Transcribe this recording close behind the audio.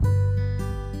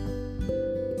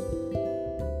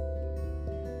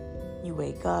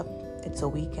wake up, it's a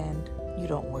weekend, you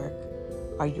don't work.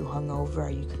 Are you hungover? Are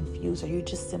you confused? Are you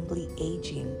just simply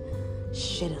aging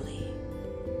shittily?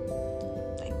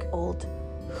 Like old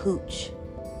hooch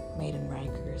made in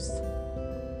Rikers.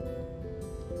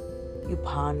 You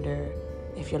ponder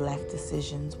if your life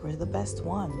decisions were the best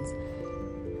ones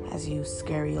as you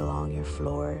scurry along your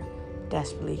floor,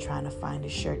 desperately trying to find a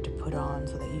shirt to put on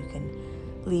so that you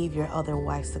can leave your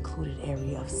otherwise secluded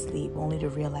area of sleep, only to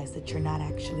realize that you're not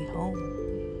actually home.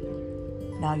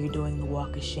 Now you're doing the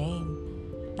walk of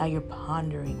shame. Now you're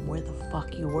pondering where the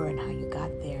fuck you were and how you got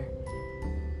there.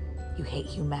 You hate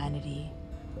humanity.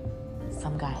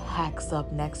 Some guy hacks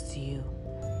up next to you,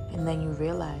 and then you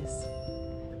realize,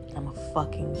 I'm a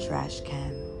fucking trash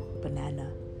can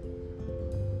banana.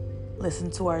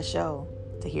 Listen to our show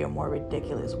to hear more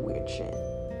ridiculous, weird shit.